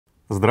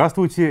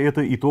Здравствуйте,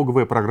 это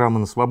итоговая программа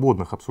на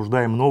свободных.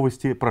 Обсуждаем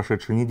новости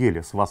прошедшей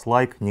недели. С вас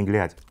лайк, не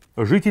глядь.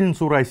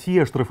 Жительницу России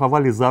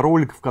оштрафовали за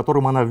ролик, в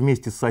котором она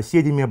вместе с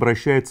соседями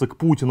обращается к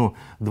Путину.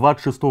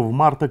 26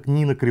 марта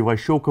Нина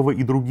Кривощекова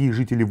и другие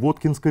жители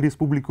Воткинской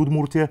республики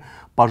Удмуртия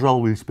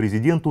пожаловались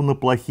президенту на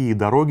плохие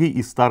дороги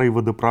и старый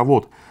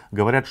водопровод.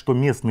 Говорят, что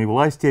местные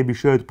власти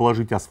обещают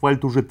положить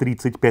асфальт уже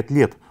 35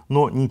 лет,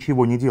 но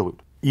ничего не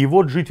делают. И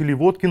вот жители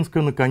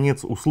Воткинска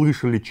наконец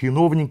услышали,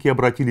 чиновники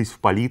обратились в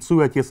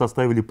полицию, а те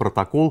составили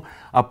протокол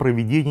о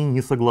проведении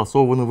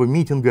несогласованного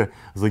митинга.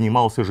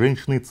 Занимался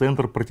женщинный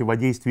центр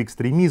противодействия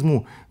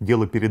экстремизму.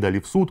 Дело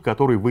передали в суд,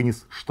 который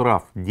вынес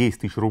штраф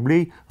 10 тысяч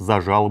рублей за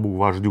жалобу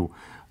вождю.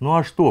 Ну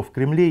а что, в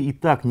Кремле и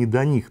так не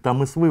до них.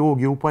 Там СВО,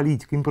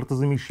 геополитика,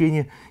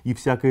 импортозамещение и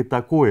всякое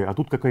такое. А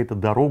тут какая-то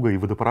дорога и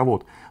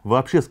водопровод.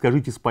 Вообще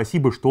скажите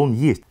спасибо, что он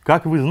есть.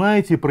 Как вы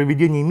знаете,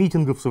 проведение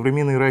митингов в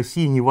современной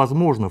России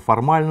невозможно.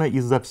 Формально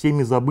из-за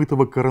всеми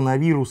забытого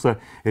коронавируса,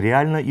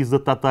 реально из-за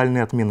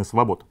тотальной отмены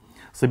свобод.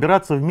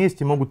 Собираться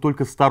вместе могут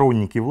только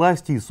сторонники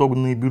власти и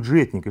согнанные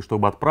бюджетники,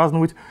 чтобы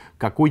отпраздновать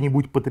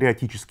какой-нибудь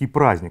патриотический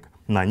праздник.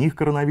 На них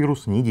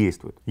коронавирус не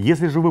действует.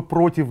 Если же вы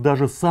против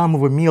даже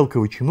самого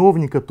мелкого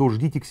чиновника, то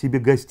ждите к себе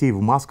гостей в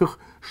масках,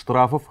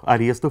 штрафов,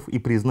 арестов и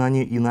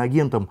признания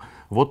иноагентом.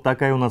 Вот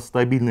такая у нас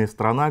стабильная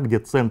страна, где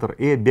центр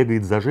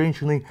бегает за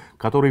женщиной,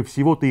 которая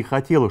всего-то и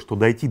хотела, что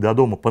дойти до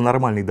дома по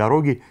нормальной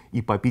дороге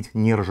и попить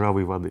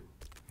нержавой воды.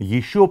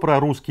 Еще про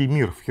русский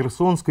мир. В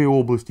Херсонской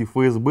области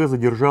ФСБ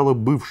задержала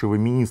бывшего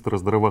министра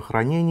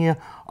здравоохранения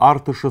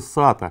Артыша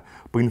Сата.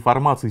 По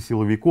информации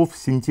силовиков,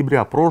 с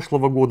сентября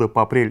прошлого года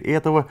по апрель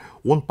этого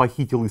он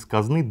похитил из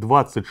казны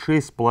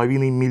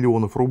 26,5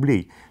 миллионов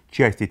рублей.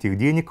 Часть этих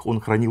денег он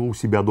хранил у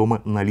себя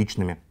дома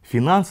наличными.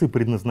 Финансы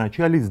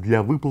предназначались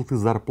для выплаты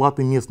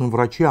зарплаты местным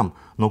врачам,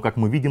 но, как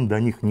мы видим,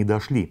 до них не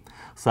дошли.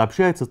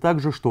 Сообщается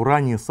также, что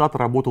ранее Сат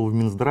работал в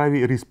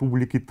Минздраве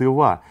Республики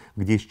Тыва,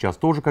 где сейчас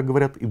тоже, как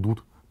говорят,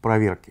 идут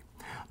проверки.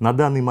 На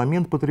данный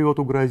момент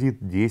патриоту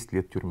грозит 10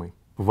 лет тюрьмы.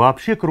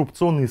 Вообще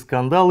коррупционные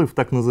скандалы в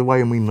так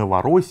называемой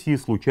Новороссии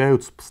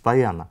случаются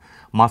постоянно.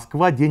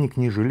 Москва денег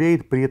не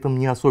жалеет, при этом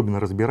не особенно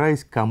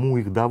разбираясь, кому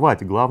их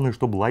давать. Главное,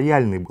 чтобы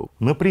лояльный был.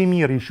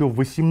 Например, еще в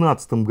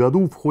 2018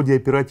 году в ходе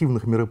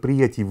оперативных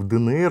мероприятий в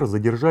ДНР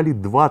задержали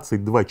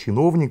 22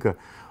 чиновника,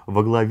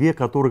 во главе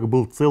которых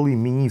был целый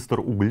министр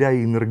угля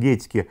и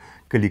энергетики.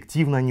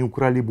 Коллективно они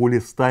украли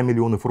более 100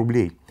 миллионов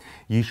рублей.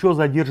 Еще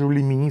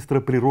задерживали министра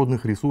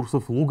природных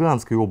ресурсов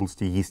Луганской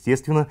области,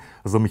 естественно,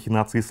 за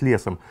махинации с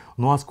лесом.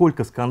 Ну а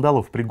сколько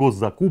скандалов при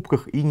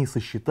госзакупках и не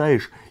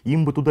сосчитаешь,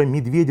 им бы туда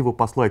Медведева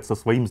послать со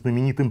своим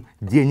знаменитым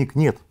 «денег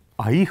нет».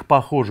 А их,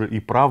 похоже, и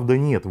правда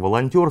нет.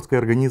 Волонтерская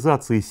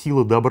организация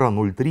 «Сила добра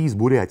 03» из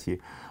Бурятии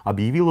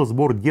объявила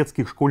сбор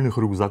детских школьных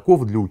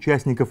рюкзаков для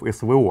участников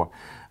СВО.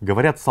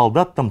 Говорят,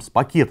 солдат там с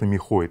пакетами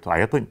ходит, а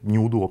это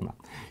неудобно.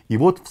 И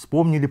вот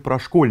вспомнили про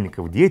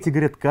школьников. Дети,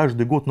 говорят,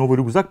 каждый год новый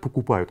рюкзак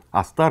покупают,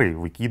 а старый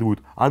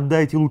выкидывают.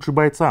 Отдайте лучше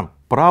бойцам.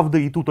 Правда,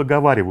 и тут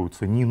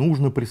оговариваются, не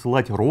нужно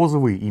присылать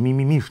розовые и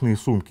мимимишные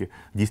сумки.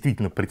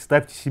 Действительно,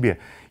 представьте себе,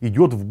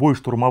 идет в бой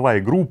штурмовая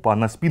группа, а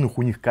на спинах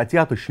у них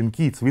котята,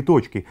 щенки и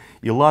цветочки.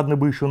 И ладно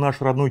бы еще наш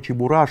родной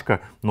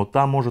Чебурашка, но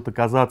там может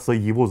оказаться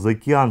его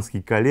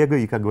заокеанский коллега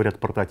и, как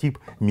говорят, прототип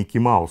Микки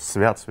Маус.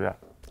 Свят-свят.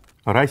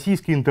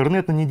 Российский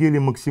интернет на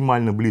неделе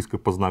максимально близко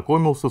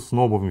познакомился с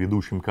новым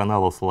ведущим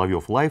канала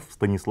Соловьев Лайв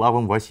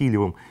Станиславом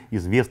Васильевым,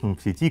 известным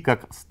в сети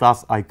как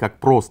Стас Ай как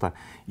просто.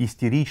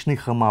 Истеричный,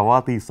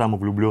 хамоватый и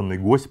самовлюбленный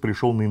гость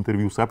пришел на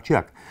интервью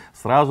Собчак.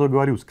 Сразу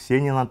говорю,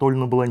 Ксения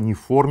Анатольевна была не в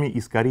форме и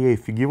скорее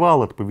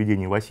офигевала от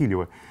поведения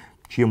Васильева,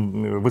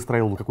 чем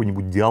выстраивал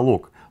какой-нибудь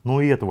диалог. Но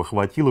и этого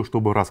хватило,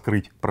 чтобы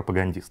раскрыть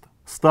пропагандиста.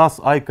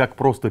 Стас Ай как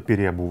просто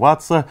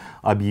переобуваться,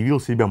 объявил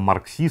себя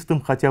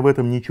марксистом, хотя в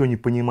этом ничего не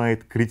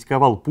понимает,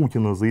 критиковал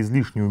Путина за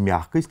излишнюю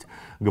мягкость,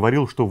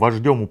 говорил, что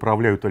вождем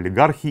управляют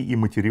олигархи и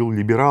материл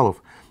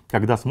либералов.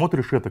 Когда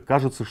смотришь это,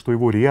 кажется, что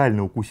его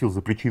реально укусил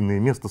за причинное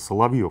место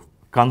Соловьев.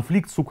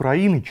 Конфликт с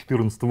Украиной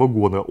 2014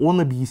 года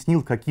он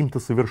объяснил каким-то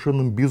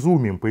совершенным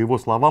безумием. По его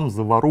словам,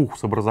 заваруху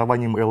с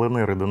образованием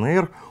ЛНР и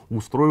ДНР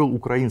устроил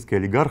украинский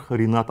олигарх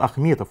Ринат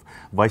Ахметов.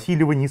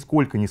 Васильева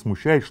нисколько не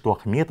смущает, что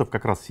Ахметов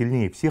как раз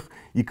сильнее всех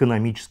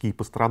экономически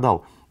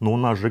пострадал. Но у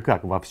нас же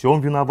как, во всем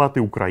виноваты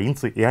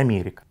украинцы и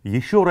Америка.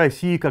 Еще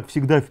Россия, как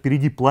всегда,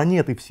 впереди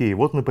планеты всей.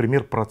 Вот,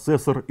 например,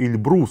 процессор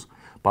Эльбрус,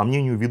 по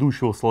мнению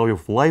ведущего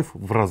Соловьев Лайв,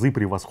 в разы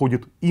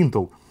превосходит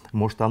Intel.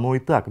 Может, оно и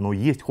так, но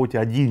есть хоть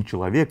один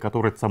человек,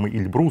 который этот самый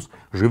Эльбрус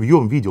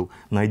живьем видел.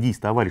 Найдись,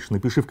 товарищ,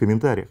 напиши в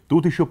комментариях.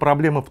 Тут еще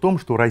проблема в том,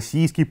 что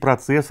российский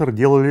процессор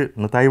делали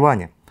на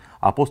Тайване,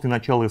 а после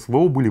начала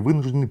СВО были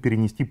вынуждены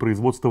перенести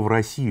производство в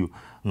Россию.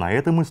 На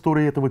этом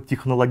история этого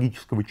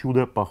технологического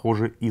чуда,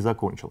 похоже, и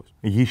закончилась.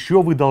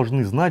 Еще вы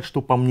должны знать,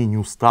 что, по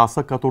мнению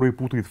Стаса, который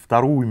путает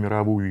Вторую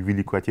мировую и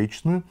Великую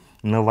Отечественную,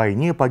 на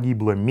войне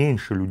погибло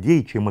меньше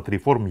людей, чем от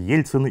реформ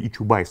Ельцина и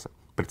Чубайса.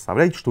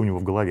 Представляете, что у него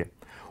в голове?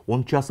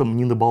 он часом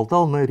не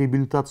наболтал на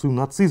реабилитацию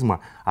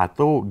нацизма, а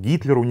то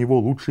Гитлер у него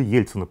лучше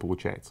Ельцина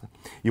получается.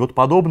 И вот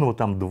подобного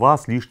там 2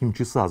 с лишним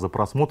часа, за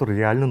просмотр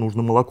реально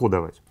нужно молоко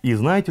давать. И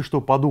знаете,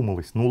 что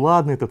подумалось? Ну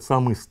ладно, этот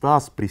самый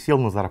Стас присел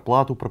на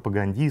зарплату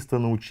пропагандиста,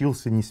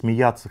 научился не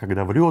смеяться,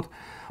 когда врет,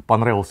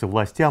 понравился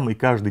властям и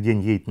каждый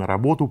день едет на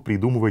работу,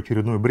 придумывая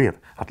очередной бред.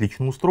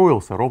 Отлично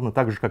устроился, ровно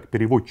так же, как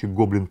переводчик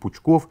Гоблин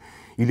Пучков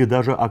или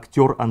даже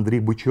актер Андрей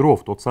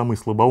Бочаров, тот самый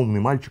слабоумный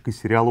мальчик из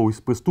сериала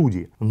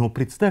ОСП-студии. Но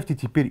представьте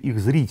теперь их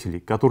зрителей,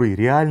 которые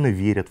реально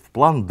верят в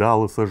план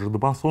Далласа,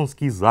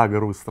 жидомасонские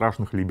заговоры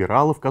страшных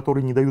либералов,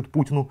 которые не дают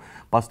Путину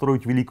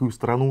построить великую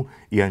страну,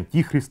 и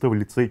антихриста в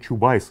лице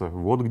Чубайса.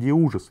 Вот где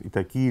ужас, и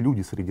такие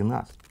люди среди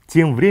нас.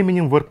 Тем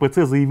временем в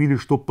РПЦ заявили,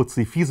 что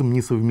пацифизм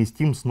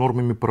несовместим с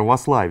нормами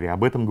православия.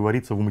 Об этом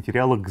говорится в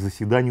материалах к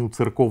заседанию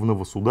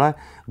церковного суда,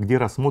 где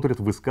рассмотрят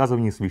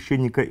высказывание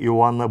священника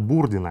Иоанна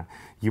Бурдина.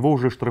 Его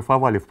уже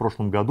штрафовали в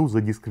прошлом году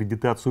за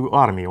дискредитацию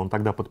армии. Он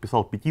тогда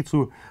подписал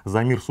петицию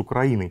за мир с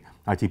Украиной,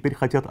 а теперь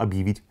хотят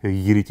объявить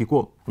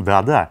еретиком.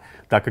 Да-да,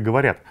 так и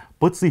говорят.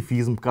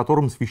 Пацифизм,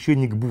 которым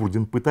священник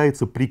Бурдин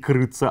пытается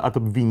прикрыться от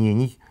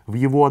обвинений в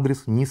его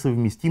адрес,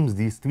 несовместим с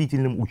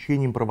действительным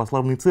учением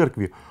православной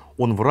церкви.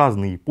 Он в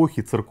разные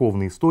эпохи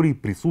церковной истории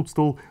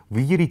присутствовал в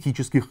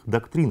еретических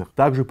доктринах.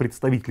 Также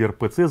представители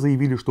РПЦ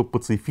заявили, что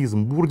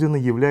пацифизм Бурдина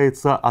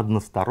является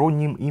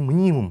односторонним и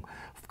мнимым,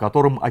 в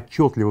котором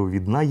отчетливо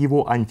видна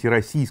его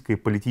антироссийская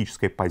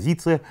политическая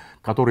позиция,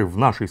 которая в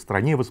нашей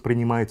стране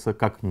воспринимается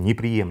как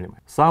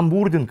неприемлемая. Сам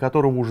Бурдин,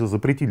 которого уже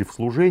запретили в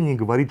служении,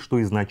 говорит, что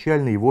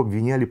изначально его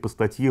обвиняли по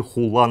статье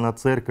 «Хула на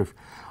церковь»,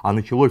 а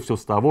началось все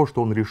с того,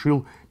 что он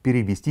решил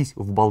перевестись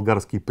в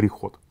болгарский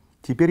приход.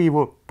 Теперь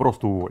его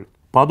просто уволят.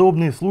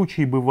 Подобные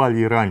случаи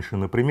бывали и раньше.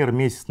 Например,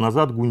 месяц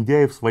назад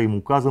Гундяев своим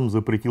указом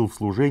запретил в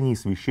служении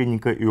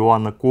священника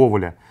Иоанна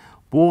Коваля.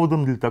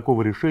 Поводом для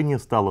такого решения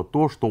стало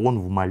то, что он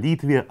в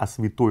молитве о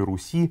Святой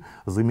Руси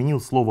заменил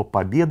слово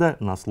 «победа»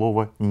 на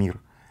слово «мир».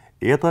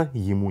 Это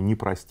ему не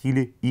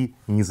простили и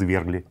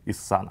низвергли из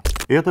сана.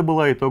 Это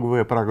была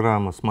итоговая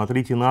программа.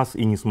 Смотрите нас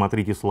и не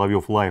смотрите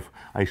Соловьев Лайв.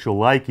 А еще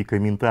лайки,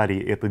 комментарии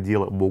 — это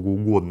дело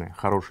богоугодное.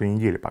 Хорошей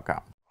недели,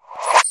 пока.